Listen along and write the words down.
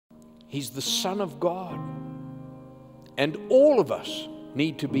He's the Son of God. And all of us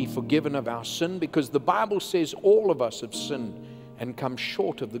need to be forgiven of our sin, because the Bible says all of us have sinned and come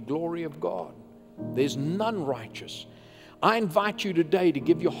short of the glory of God. There's none righteous. I invite you today to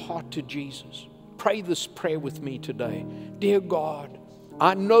give your heart to Jesus. Pray this prayer with me today. Dear God,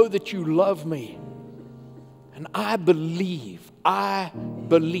 I know that you love me, and I believe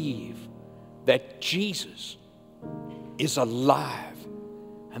that Jesus is alive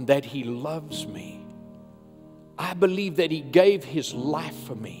and that He loves me. I believe that He gave His life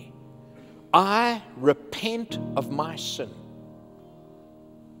for me. I repent of my sin.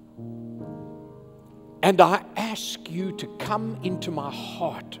 And I ask you to come into my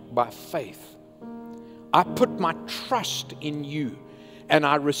heart by faith. I put my trust in you, and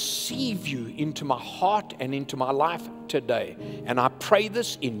I receive you into my heart and into my life today. And I pray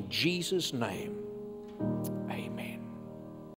this in Jesus' name.